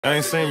I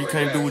ain't saying you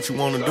can't do what you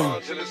want to do.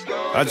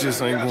 I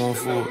just ain't going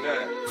for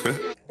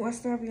it.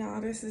 What's up,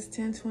 y'all? This is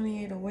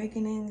 1028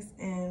 Awakenings,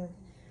 and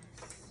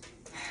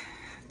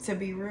to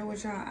be real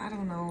with y'all, I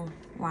don't know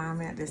why I'm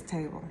at this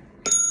table,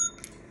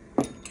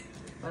 but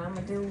I'm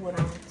gonna do what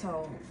I'm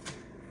told.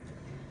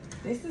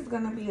 This is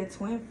gonna be a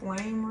twin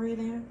flame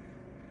reading.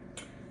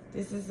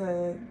 This is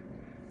a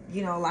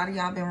lot of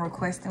y'all been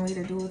requesting me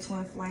to do a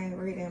twin flame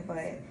reading,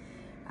 but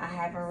I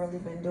haven't really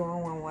been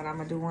doing one. What I'm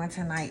gonna do one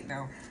tonight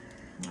though.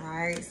 All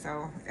right,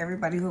 so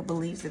everybody who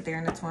believes that they're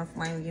in a twin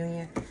flame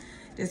union,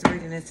 this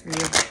reading is for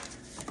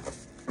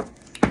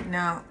you.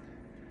 Now,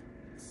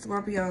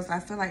 Scorpios, I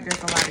feel like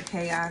there's a lot of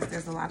chaos,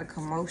 there's a lot of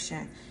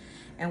commotion,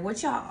 and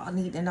what y'all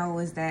need to know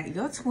is that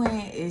your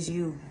twin is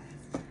you.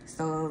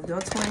 So if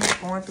your twin is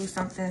going through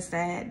something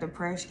sad,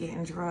 depressed,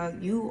 getting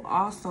drugged, you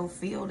also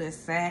feel this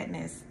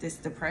sadness, this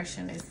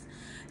depression,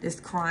 this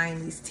crying,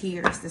 these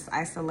tears, this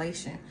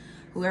isolation.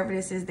 Whoever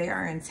this is, they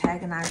are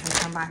antagonizing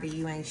somebody.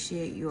 You ain't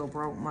shit. You a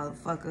broke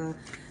motherfucker.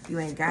 You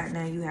ain't got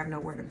nothing. You have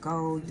nowhere to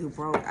go. You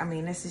broke. I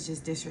mean, this is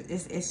just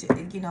it's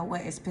you know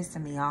what? It's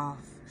pissing me off.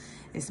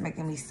 It's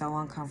making me so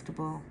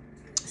uncomfortable.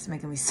 It's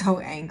making me so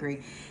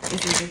angry.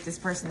 It's as if this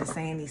person is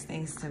saying these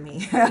things to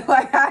me.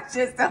 Like, I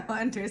just don't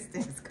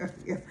understand,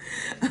 Scorpio.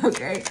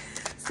 Okay,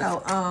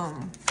 so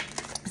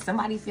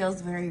somebody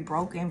feels very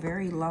broken,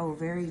 very low,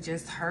 very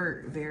just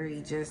hurt,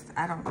 very just,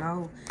 I don't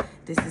know.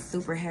 This is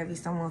super heavy.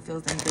 Someone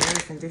feels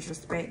embarrassed and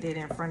disrespected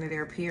in front of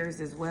their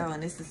peers as well.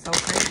 And this is so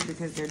crazy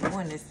because they're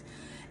doing this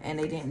and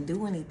they didn't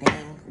do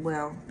anything.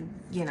 Well,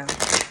 you know,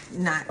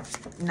 not.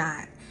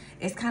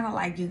 It's kind of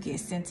like you get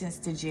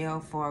sentenced to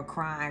jail for a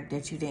crime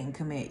that you didn't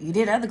commit. You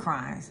did other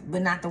crimes,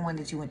 but not the one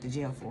that you went to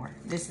jail for.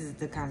 This is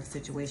the kind of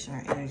situation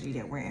or energy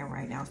that we're in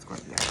right now,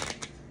 Scorpio.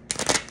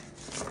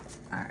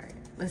 All right,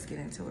 let's get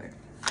into it.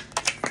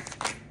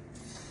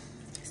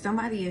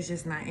 Somebody is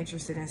just not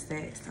interested in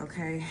sex,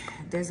 okay?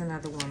 There's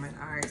another woman.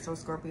 All right, so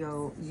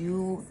Scorpio,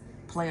 you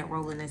play a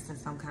role in this in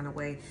some kind of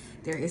way.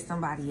 There is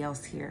somebody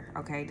else here,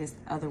 okay? This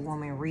other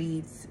woman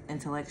reads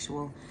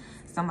intellectual.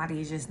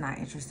 Somebody is just not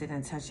interested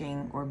in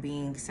touching or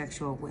being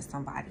sexual with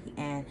somebody.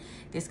 And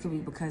this could be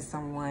because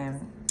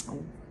someone,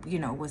 you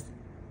know,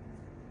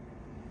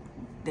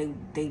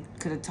 they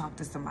could have talked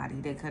to somebody.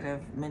 They could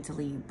have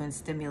mentally been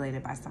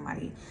stimulated by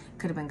somebody.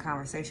 Could have been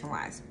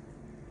conversation-wise.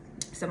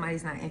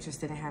 Somebody's not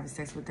interested in having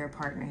sex with their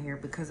partner here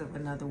because of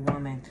another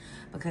woman,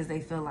 because they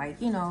feel like,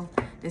 you know,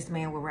 this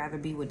man would rather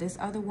be with this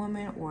other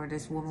woman, or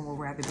this woman would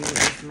rather be with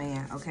this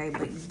man, okay?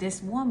 But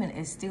this woman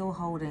is still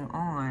holding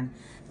on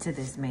to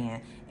this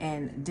man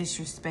and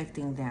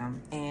disrespecting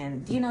them.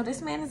 And, you know,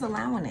 this man is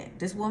allowing it.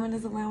 This woman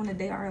is allowing it.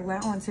 They are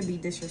allowing to be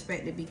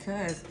disrespected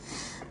because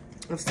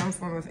of some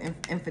form of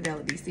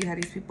infidelity. See how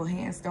these people's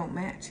hands don't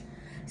match?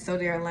 So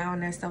they're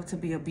allowing themselves to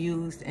be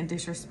abused and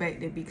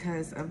disrespected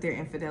because of their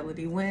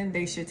infidelity, when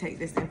they should take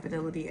this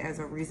infidelity as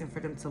a reason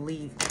for them to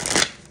leave.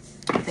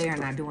 They are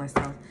not doing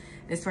so.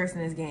 This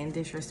person is getting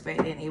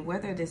disrespected, and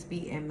whether this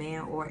be a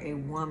man or a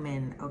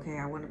woman, okay,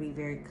 I want to be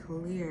very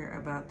clear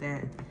about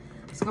that.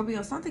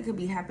 Scorpio, something could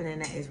be happening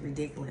that is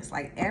ridiculous.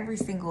 Like every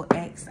single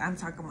ex, I'm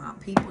talking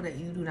about people that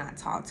you do not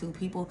talk to.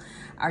 People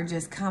are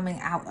just coming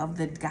out of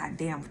the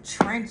goddamn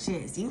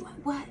trenches. You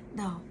like, what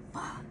the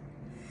fuck?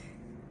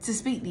 To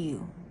speak to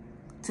you,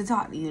 to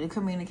talk to you, to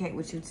communicate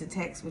with you, to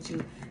text with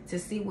you, to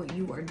see what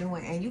you are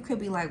doing. And you could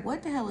be like,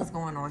 what the hell is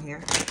going on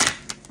here?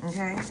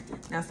 Okay?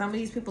 Now, some of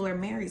these people are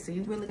married, so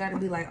you really got to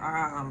be like,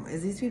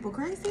 is these people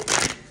crazy?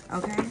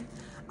 Okay?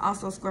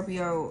 Also,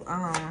 Scorpio,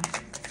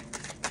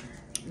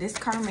 this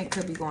karmic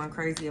could be going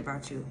crazy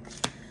about you.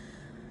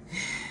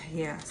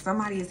 Yeah,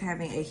 somebody is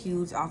having a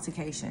huge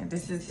altercation.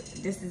 This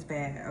is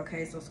bad,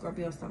 okay? So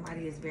Scorpio,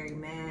 somebody is very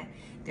mad.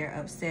 They're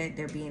upset.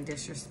 They're being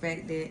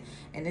disrespected.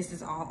 And this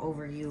is all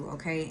over you,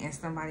 okay? And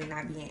somebody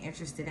not being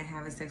interested in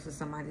having sex with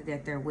somebody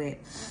that they're with,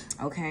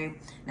 okay?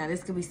 Now,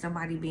 this could be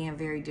somebody being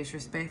very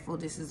disrespectful.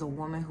 This is a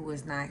woman who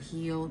is not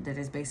healed, that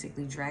is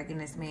basically dragging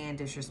this man,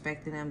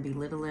 disrespecting him,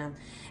 belittling him,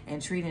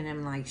 and treating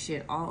him like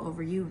shit all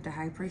over you. The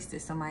high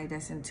priestess, somebody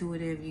that's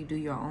intuitive. You do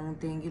your own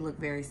thing. You look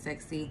very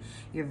sexy.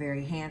 You're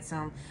very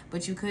handsome.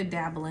 But you could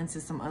dabble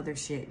into some other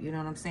shit. You know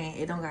what I'm saying?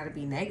 It don't got to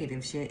be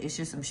negative shit. It's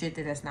just some shit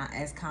that's not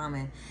as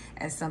common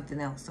as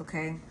something else,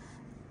 okay?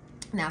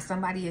 Now,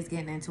 somebody is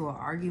getting into an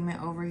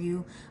argument over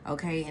you,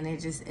 okay? And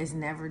it's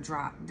never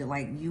dropped.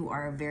 Like, you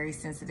are a very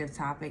sensitive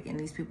topic, and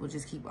these people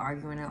just keep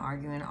arguing and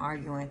arguing and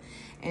arguing.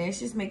 And it's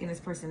just making this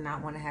person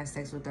not want to have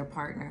sex with their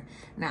partner.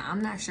 Now,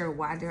 I'm not sure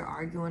why they're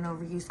arguing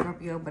over you,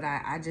 Scorpio, but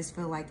I just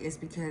feel like it's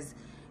because,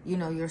 you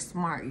know, you're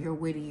smart, you're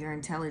witty, you're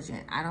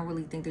intelligent. I don't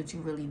really think that you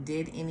really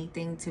did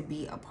anything to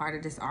be a part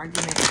of this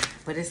argument,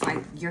 but it's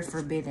like you're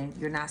forbidden.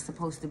 You're not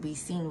supposed to be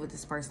seen with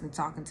this person,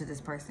 talking to this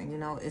person, you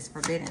know, it's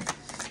forbidden.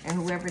 And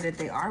whoever that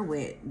they are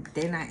with,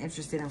 they're not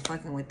interested in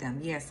fucking with them.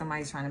 Yeah,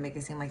 somebody's trying to make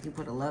it seem like you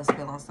put a love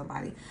spell on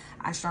somebody.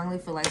 I strongly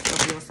feel like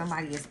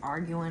somebody is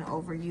arguing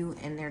over you,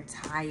 and they're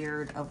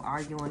tired of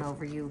arguing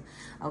over you,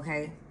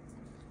 okay?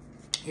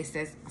 It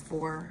says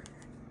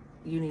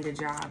you need a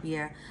job.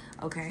 Yeah,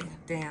 okay,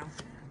 damn.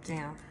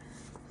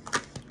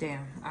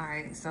 Damn. All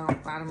right. So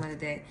bottom of the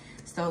deck.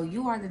 So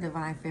you are the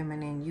divine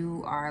feminine.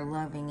 You are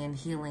loving and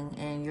healing,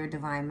 and your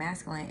divine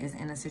masculine is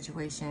in a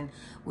situation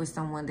with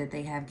someone that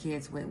they have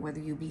kids with, whether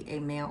you be a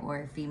male or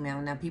a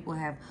female. Now, people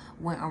have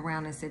went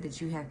around and said that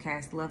you have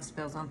cast love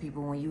spells on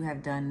people when you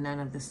have done none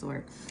of the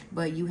sort.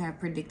 But you have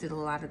predicted a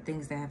lot of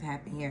things that have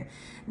happened here.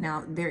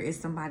 Now, there is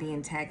somebody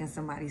tagging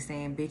somebody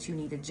saying, bitch, you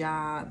need a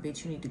job.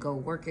 Bitch, you need to go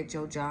work at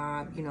your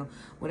job. You know,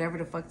 whatever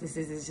the fuck this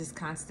is just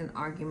constant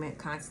argument,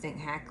 constant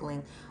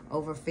hackling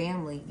over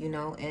family, you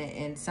know,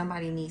 and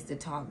somebody needs to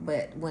talk.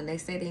 But when they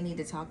say they need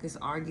to talk, it's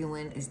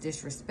arguing, it's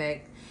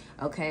disrespect,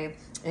 okay?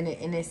 And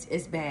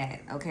it's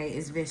bad, okay?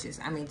 It's vicious.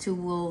 I mean, two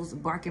wolves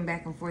barking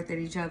back and forth at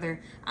each other.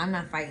 I'm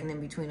not fighting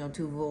in between those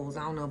two wolves.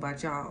 I don't know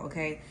about y'all,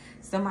 okay?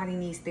 Somebody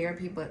needs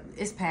therapy, but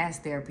it's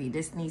past therapy.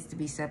 This needs to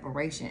be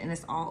separation, and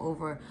it's all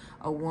over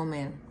a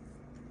woman.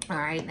 All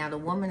right, now the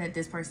woman that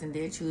this person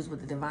did choose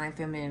with the divine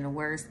feminine in the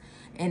worst,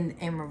 in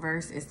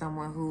reverse, is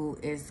someone who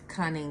is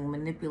cunning,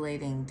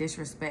 manipulating,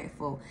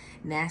 disrespectful,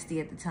 nasty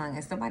at the tongue.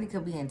 And somebody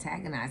could be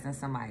antagonizing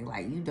somebody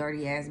like, you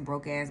dirty ass,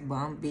 broke ass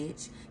bum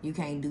bitch. You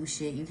can't do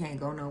shit. You can't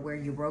go nowhere.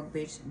 You broke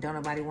bitch. Don't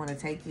nobody want to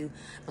take you.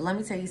 But let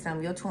me tell you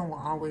something. Your twin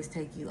will always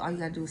take you. All you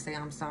gotta do is say,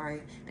 I'm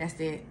sorry. That's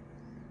it.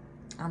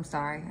 I'm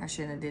sorry. I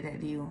shouldn't have did that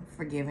to you.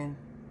 Forgiven.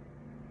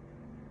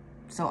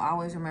 So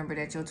always remember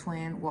that your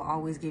twin will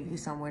always give you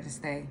somewhere to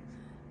stay.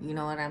 You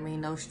know what I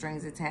mean? No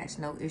strings attached,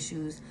 no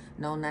issues,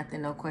 no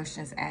nothing, no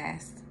questions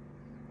asked.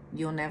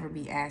 You'll never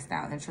be asked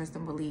out, and trust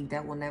and believe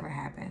that will never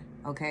happen,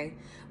 okay?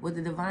 With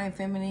the divine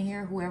feminine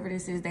here, whoever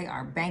this is, they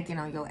are banking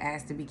on your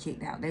ass to be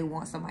kicked out. They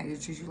want somebody to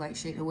treat you like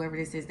shit. Whoever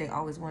this is, they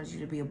always wanted you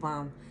to be a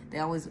bum. They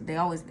always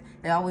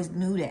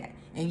knew that,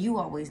 and you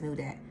always knew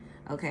that.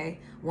 Okay,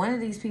 one of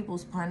these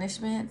people's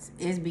punishments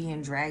is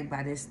being dragged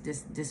by this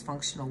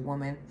dysfunctional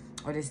woman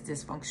or this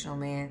dysfunctional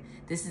man.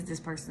 This is this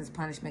person's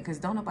punishment, because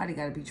don't nobody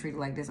got to be treated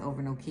like this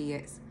over no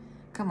kids.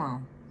 Come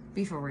on,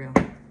 be for real.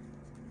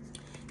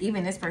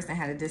 Even this person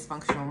had a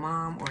dysfunctional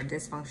mom or a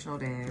dysfunctional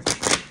dad.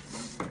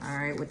 All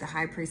right, with the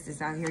high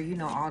priestess out here, you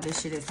know all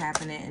this shit is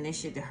happening, and this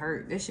shit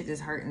hurt. This shit is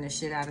hurting the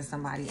shit out of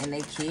somebody, and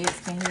they kids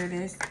can hear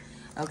this.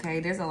 Okay,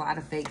 there's a lot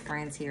of fake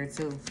friends here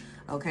too.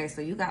 Okay,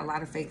 so you got a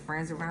lot of fake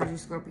friends around you,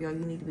 Scorpio. You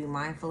need to be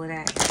mindful of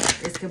that.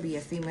 This could be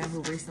a female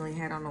who recently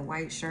had on a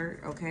white shirt,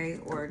 okay?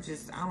 Or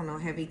just, I don't know,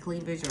 heavy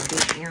cleavage or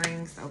big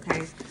earrings,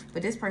 okay?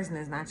 But this person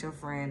is not your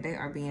friend. They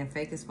are being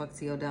fake as fuck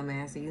to your dumb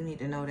ass, so you need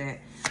to know that.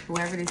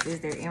 Whoever this is,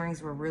 their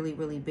earrings were really,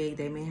 really big.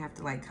 They may have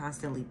to, like,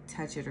 constantly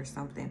touch it or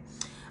something.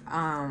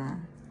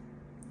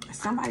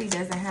 Somebody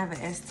doesn't have an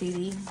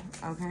STD,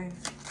 okay?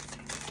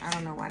 I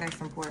don't know why that's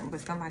important,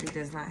 but somebody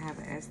does not have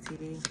an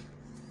STD.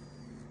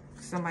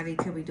 Somebody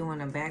could be doing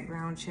a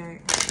background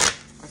check,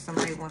 or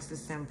somebody wants to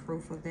send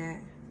proof of that.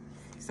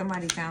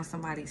 Somebody found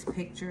somebody's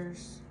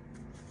pictures.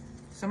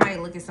 Somebody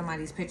look at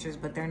somebody's pictures,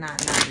 but they're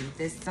not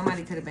naughty.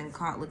 Somebody could have been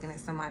caught looking at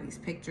somebody's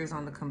pictures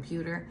on the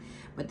computer,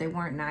 but they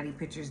weren't naughty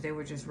pictures. They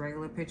were just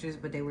regular pictures,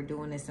 but they were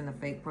doing this in a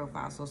fake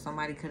profile. So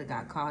somebody could have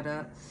got caught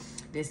up.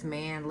 This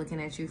man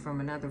looking at you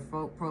from another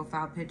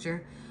profile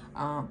picture,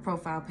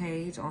 profile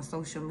page on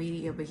social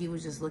media, but he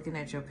was just looking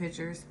at your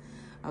pictures.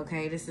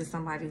 Okay, this is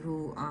somebody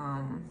who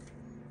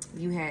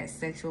you had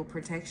sexual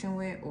protection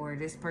with, or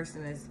this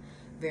person is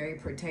very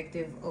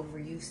protective over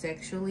you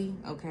sexually,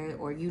 okay?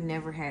 Or you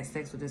never had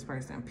sex with this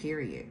person,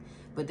 period.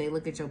 But they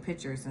look at your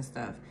pictures and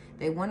stuff.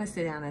 They want to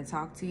sit down and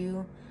talk to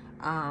you.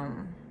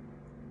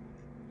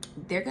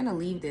 They're going to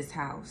leave this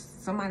house.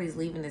 Somebody's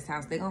leaving this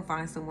house. They're going to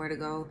find somewhere to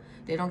go.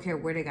 They don't care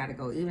where they got to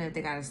go. Even if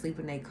they got to sleep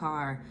in their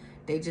car,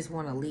 they just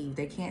want to leave.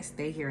 They can't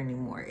stay here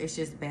anymore. It's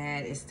just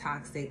bad. It's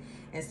toxic.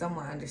 And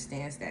someone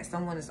understands that.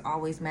 Someone is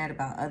always mad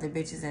about other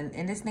bitches.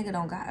 And this nigga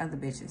don't got other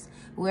bitches.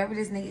 Whoever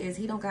this nigga is,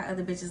 he don't got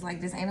other bitches like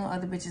this. Ain't no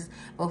other bitches.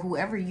 But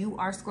whoever you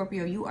are,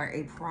 Scorpio, you are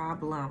a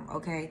problem,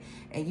 okay?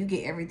 And you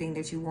get everything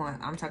that you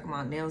want. I'm talking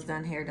about nails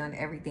done, hair done,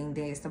 everything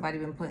did. Somebody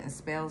been putting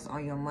spells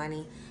on your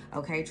money,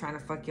 okay? Trying to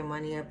fuck your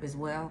money up as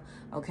well,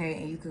 okay?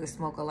 And you could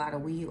smoke a lot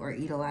of weed or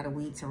eat a lot of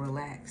weed to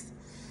relax.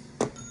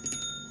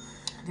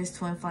 This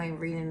twin flame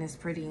reading is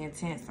pretty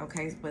intense,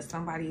 okay? But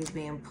somebody is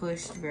being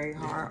pushed very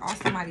hard. All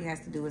somebody has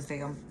to do is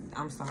say,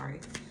 I'm sorry.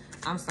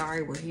 I'm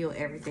sorry will heal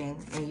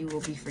everything, and you will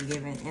be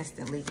forgiven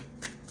instantly.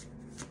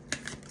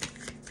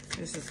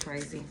 This is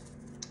crazy.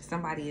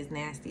 Somebody is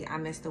nasty. I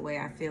miss the way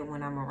I feel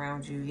when I'm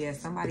around you. Yeah,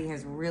 somebody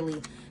has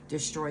really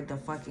destroyed the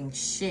fucking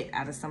shit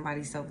out of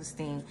somebody's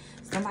self-esteem.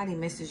 Somebody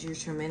misses you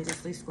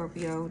tremendously,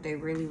 Scorpio. They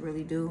really,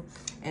 really do.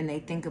 And they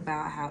think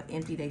about how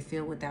empty they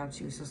feel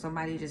without you. So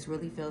somebody just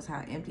really feels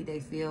how empty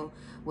they feel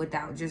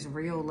without just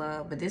real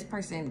love. But this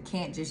person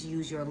can't just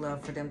use your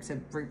love for them to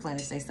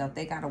replenish themselves.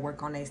 They got to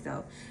work on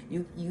themselves.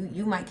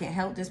 You might can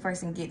help this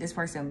person get this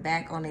person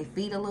back on their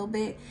feet a little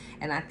bit.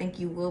 And I think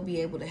you will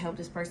be able to help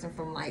this person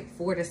from like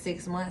 4 to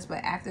 6 months. But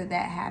after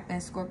that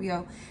happens,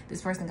 Scorpio,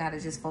 this person got to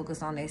just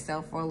focus on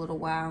themselves for a little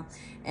while.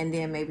 And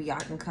then maybe y'all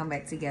can come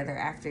back together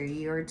after a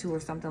year or two or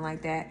something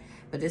like that.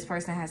 But this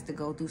person has to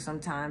go through some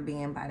time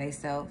being by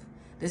themselves.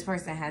 This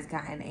person has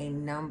gotten a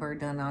number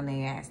done on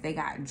their ass. They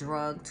got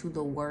drugged to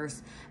the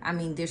worst. I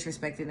mean,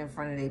 disrespected in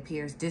front of their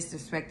peers,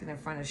 disrespected in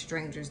front of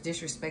strangers,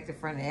 disrespected in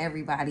front of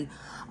everybody,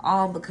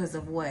 all because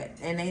of what?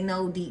 And they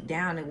know deep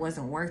down it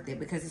wasn't worth it,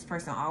 because this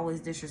person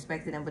always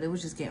disrespected them, but it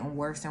was just getting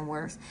worse and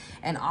worse.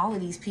 And all of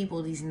these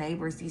people, these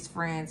neighbors, these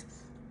friends,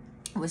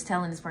 was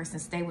telling this person,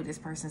 stay with this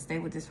person, stay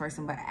with this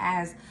person. But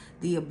as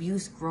the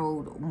abuse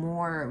grew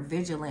more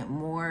vigilant,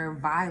 more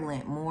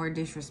violent, more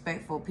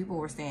disrespectful, people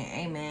were saying,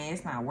 hey man,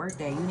 it's not worth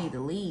that. You need to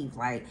leave.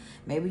 Like,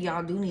 maybe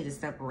y'all do need to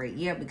separate.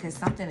 Yeah, because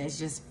something is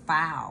just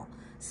foul.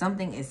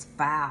 Something is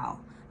foul.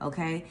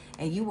 Okay?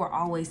 And you were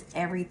always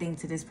everything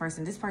to this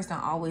person. This person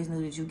always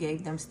knew that you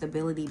gave them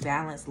stability,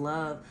 balance,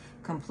 love,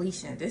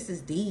 completion. This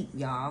is deep,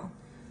 y'all.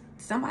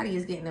 Somebody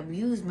is getting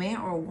abused, man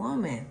or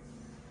woman.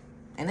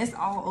 And it's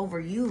all over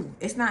you.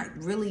 It's not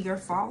really your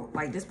fault.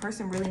 Like, this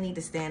person really need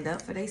to stand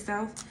up for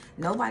themselves.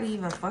 Nobody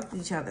even fucked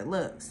each other.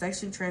 Look,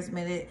 sexually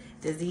transmitted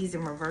disease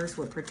in reverse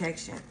with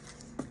protection.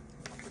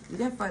 You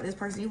didn't fuck this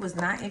person. You was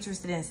not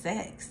interested in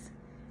sex.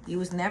 You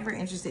was never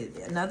interested.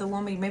 Another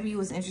woman, maybe you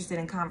was interested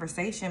in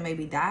conversation,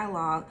 maybe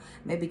dialogue,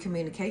 maybe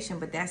communication,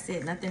 but that's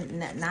it. Nothing,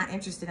 not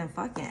interested in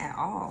fucking at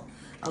all.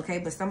 Okay,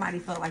 but somebody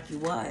felt like you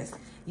was.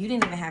 You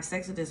didn't even have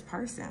sex with this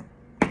person.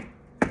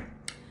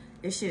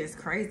 This shit is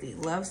crazy.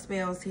 Love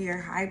spells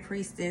here, high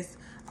priestess,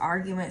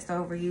 arguments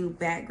over you,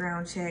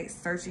 background checks,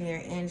 searching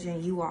your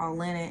engine, you all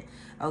in it.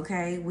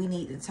 Okay, we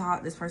need to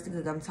talk. This person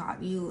could come talk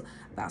to you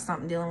about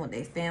something dealing with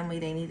their family.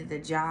 They needed a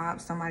job.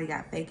 Somebody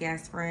got fake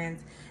ass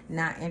friends,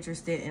 not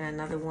interested in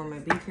another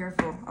woman. Be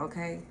careful,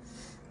 okay?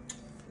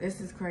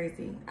 This is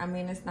crazy. I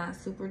mean, it's not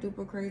super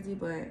duper crazy,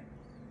 but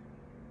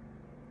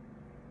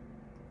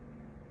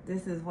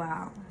this is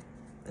wild.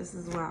 This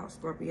is wild,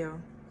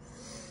 Scorpio.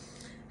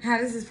 How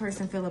does this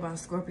person feel about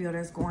Scorpio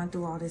that's going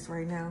through all this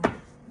right now?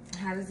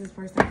 How does this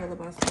person feel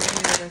about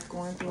Scorpio that's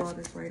going through all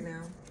this right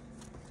now?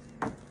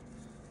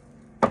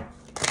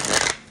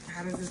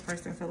 How does this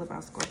person feel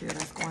about Scorpio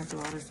that's going through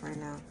all this right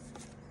now?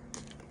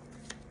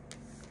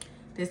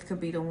 This could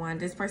be the one.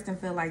 This person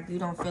feel like you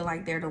don't feel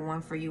like they're the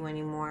one for you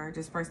anymore.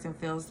 This person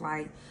feels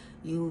like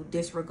you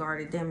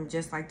disregarded them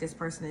just like this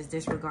person is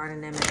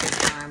disregarding them at this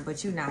time.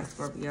 But you not,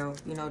 Scorpio.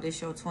 You know,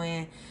 this your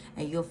twin,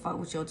 and you'll fuck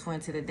with your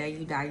twin to the day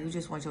you die. You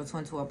just want your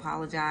twin to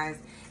apologize,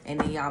 and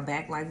then y'all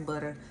back like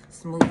butter,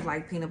 smooth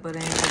like peanut butter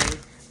and jelly,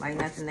 like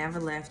nothing ever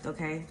left,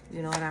 okay?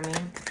 You know what I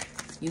mean?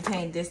 You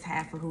can't diss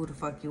half of who the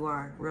fuck you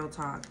are. Real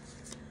talk.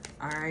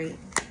 All right?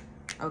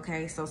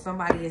 Okay, so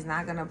somebody is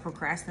not going to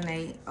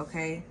procrastinate,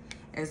 okay?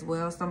 As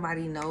well,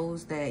 somebody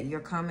knows that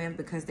you're coming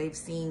because they've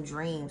seen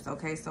dreams.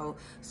 Okay, so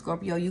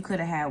Scorpio, you could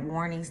have had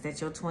warnings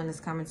that your twin is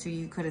coming to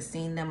you. You could have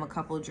seen them a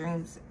couple of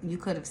dreams. You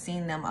could have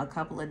seen them a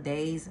couple of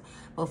days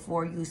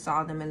before you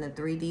saw them in the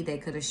 3D. They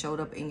could have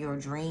showed up in your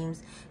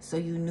dreams, so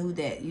you knew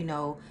that, you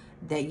know,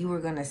 that you were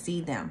gonna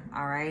see them.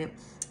 All right,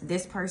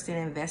 this person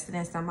invested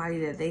in somebody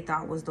that they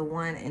thought was the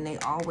one, and they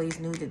always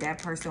knew that that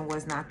person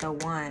was not the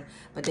one,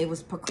 but they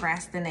was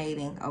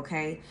procrastinating.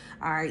 Okay,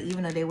 all right,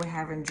 even though they were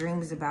having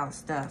dreams about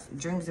stuff,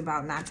 dreams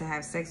about not to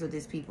have sex with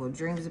these people,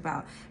 dreams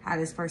about how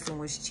this person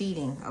was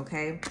cheating.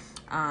 Okay,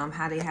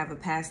 how they have a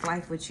past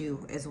life with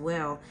you as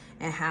well,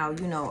 and how,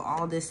 you know,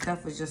 all this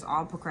stuff was just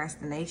all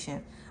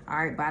procrastination. All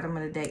right, bottom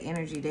of the day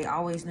energy. They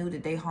always knew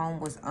that their home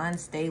was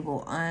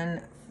unstable,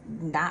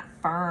 not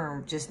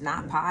firm, just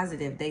not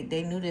positive.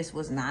 They knew this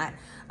was not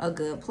a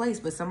good place,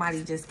 but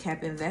somebody just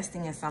kept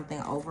investing in something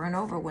over and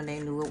over when they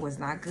knew it was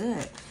not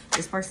good.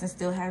 This person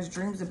still has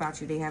dreams about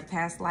you. They have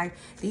past life.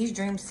 These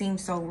dreams seem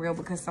so real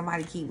because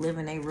somebody keep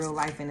living their real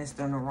life and it's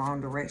in the wrong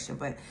direction.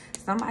 But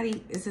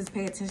somebody, it says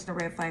pay attention to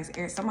red flags.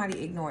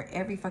 Somebody ignored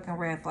every fucking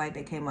red flag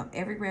that came up.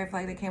 Every red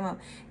flag that came up,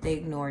 they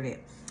ignored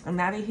it. And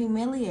now they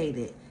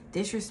humiliated,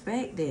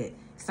 disrespected.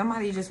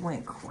 Somebody just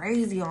went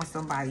crazy on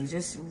somebody,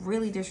 just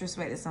really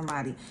disrespected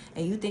somebody.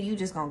 And you think you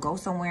just gonna go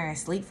somewhere and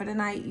sleep for the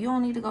night? You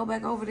don't need to go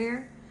back over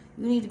there.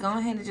 You need to go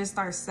ahead and just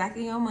start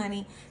stacking your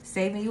money,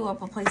 saving you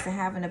up a place and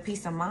having a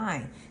peace of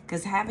mind.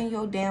 Because having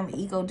your damn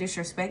ego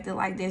disrespected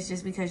like this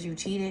just because you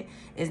cheated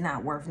is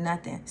not worth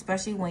nothing.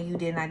 Especially when you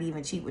did not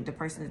even cheat with the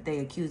person that they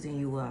accusing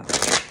you of.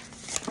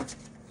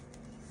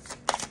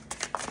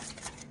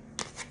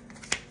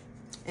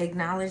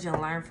 Acknowledge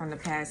and learn from the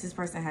past. This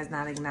person has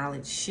not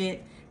acknowledged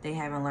shit. They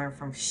haven't learned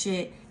from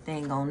shit. They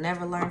ain't gonna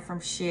never learn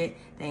from shit.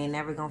 They ain't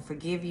never gonna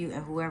forgive you.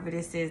 And whoever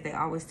this is, they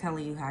always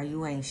telling you how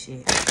you ain't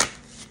shit.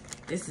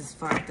 This is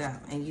fucked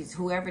up. And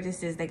whoever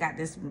this is, they got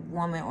this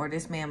woman or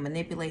this man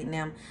manipulating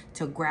them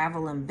to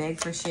gravel and beg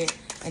for shit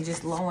and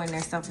just lowering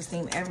their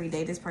self-esteem every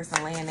day. This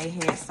person laying their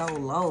head so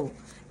low.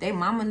 They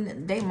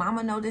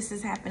mama know this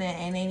is happening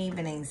and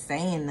ain't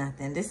saying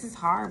nothing. This is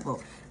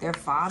horrible. Their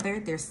father,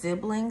 their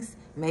siblings,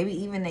 maybe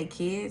even their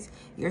kids.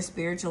 Your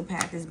spiritual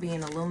path is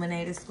being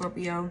illuminated,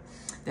 Scorpio.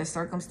 The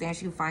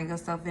circumstance you find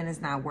yourself in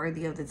is not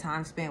worthy of the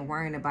time spent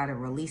worrying about it.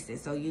 Release it.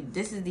 So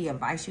this is the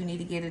advice you need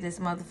to get to this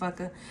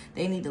motherfucker.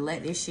 They need to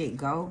let this shit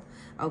go.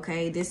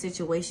 Okay, this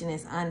situation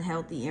is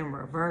unhealthy in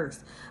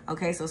reverse.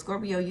 Okay, so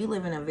Scorpio, you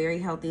live in a very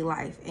healthy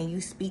life and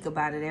you speak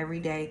about it every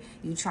day.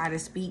 You try to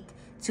speak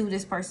to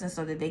this person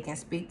so that they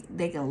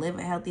can live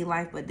a healthy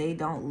life, but they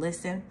don't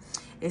listen.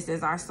 It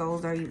says our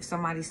souls are,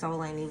 somebody's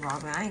soul ain't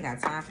evolving. I ain't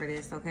got time for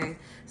this, okay?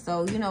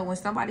 So, you know, when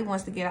somebody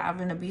wants to get out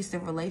of an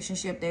abusive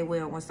relationship, they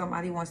will. When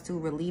somebody wants to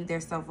relieve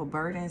themselves of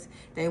burdens,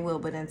 they will.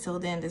 But until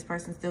then, this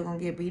person's still gonna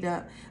get beat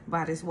up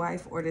by this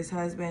wife or this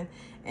husband.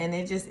 And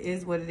it just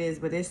is what it is.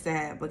 But it's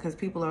sad because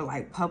people are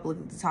like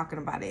publicly talking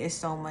about it. It's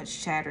so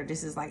much chatter.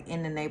 This is like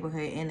in the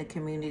neighborhood, in the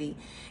community.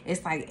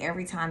 It's like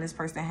every time this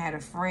person had a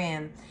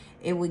friend,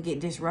 it would get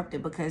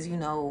disrupted because, you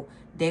know,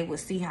 they would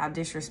see how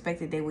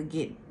disrespected they would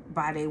get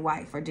by their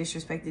wife or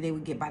disrespected they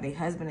would get by their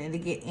husband, and it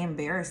get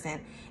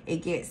embarrassing. It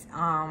gets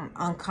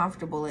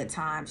uncomfortable at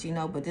times, you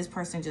know, but this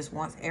person just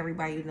wants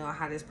everybody to know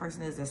how this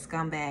person is a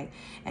scumbag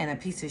and a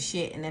piece of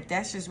shit. And if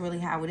that's just really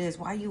how it is,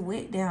 why you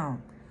with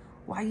them?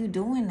 Why you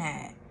doing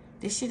that?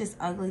 This shit is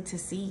ugly to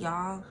see,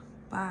 y'all.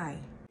 Bye.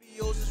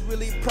 Is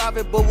really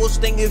private, but will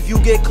sting if you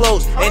get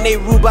close. And they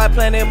rule by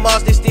planet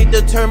Mars, they stay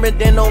determined,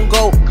 then don't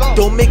go.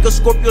 Don't make a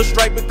Scorpio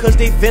strike because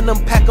they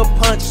venom pack a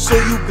punch. So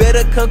you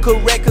better come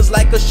correct, cause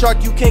like a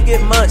shark you can't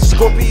get munched.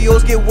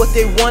 Scorpios get what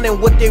they want,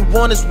 and what they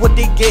want is what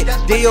they get.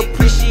 They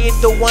appreciate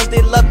the ones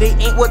they love, they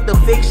ain't what the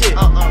fake shit.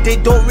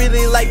 They don't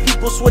really like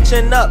people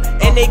switching up,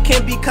 and they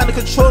can be kinda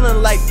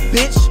controlling like,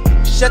 bitch,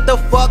 shut the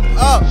fuck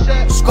up.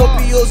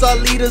 Scorpios are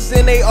leaders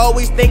and they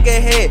always think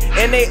ahead.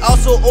 And they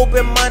also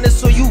open-minded,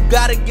 so you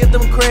gotta give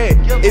them credit.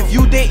 If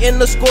you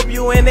dating a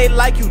Scorpio and they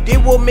like you, they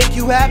will make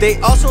you happy.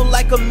 They also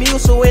like a meal,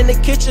 so in the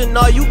kitchen,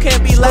 no, you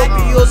can't be like.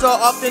 Scorpios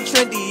are often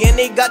trendy and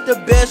they got the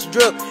best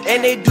drip.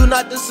 And they do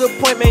not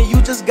disappoint, man,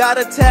 you just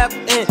gotta tap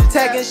in.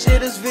 Tagging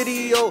shit this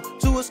video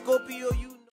to a Scorpio.